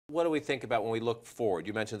What do we think about when we look forward?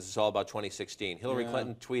 You mentioned this is all about 2016. Hillary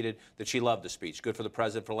Clinton tweeted that she loved the speech. Good for the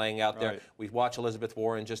president for laying out there. We watch Elizabeth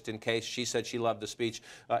Warren just in case. She said she loved the speech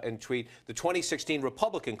and tweet. The 2016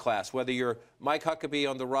 Republican class, whether you're Mike Huckabee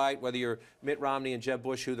on the right, whether you're Mitt Romney and Jeb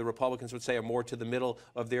Bush, who the Republicans would say are more to the middle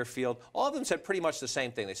of their field, all of them said pretty much the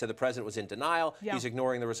same thing. They said the president was in denial. He's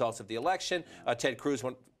ignoring the results of the election. Ted Cruz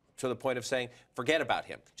went to the point of saying, forget about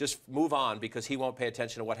him. Just move on because he won't pay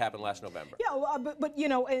attention to what happened last November. Yeah, but you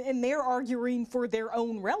know, and they're arguing for their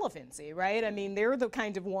own relevancy, right? I mean, they're the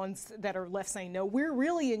kind of ones that are left saying, no, we're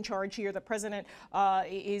really in charge here. The president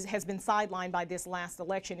has been sidelined by this last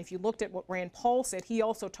election. If you looked at what Rand Paul said, he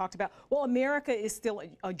also talked about, well, America is still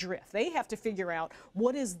adrift. They have to figure out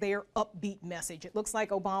what is their upbeat message. It looks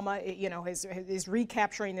like Obama, you know, is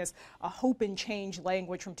recapturing this hope and change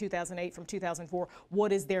language from 2008, from 2004.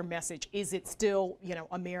 What is their message? Is it still, you know,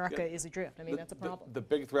 America is adrift? I mean, that's a problem. The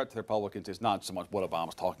big threat to the Republicans is not so much what Obama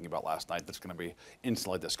was talking about last night that's going to be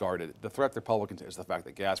instantly discarded. The threat to the Republicans is the fact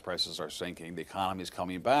that gas prices are sinking, the economy is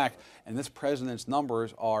coming back, and this president's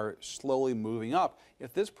numbers are slowly moving up.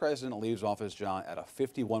 If this president leaves office, John, at a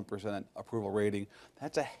 51% approval rating,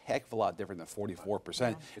 that's a heck of a lot different than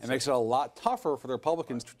 44%. It makes it a lot tougher for the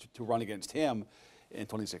Republicans to run against him in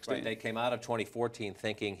 2016. Right. They came out of 2014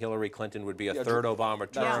 thinking Hillary Clinton would be a third Obama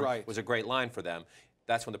term. Was a great line for them.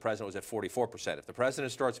 That's when the president was at 44%. If the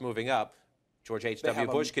president starts moving up, George H.W.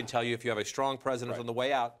 Bush can tell you if you have a strong president on the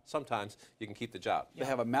way out, sometimes you can keep the job. They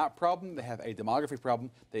have a map problem. They have a demography problem.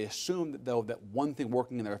 They assumed, though, that one thing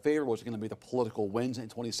working in their favor was going to be the political wins in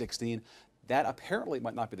 2016. That apparently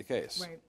might not be the case. Right.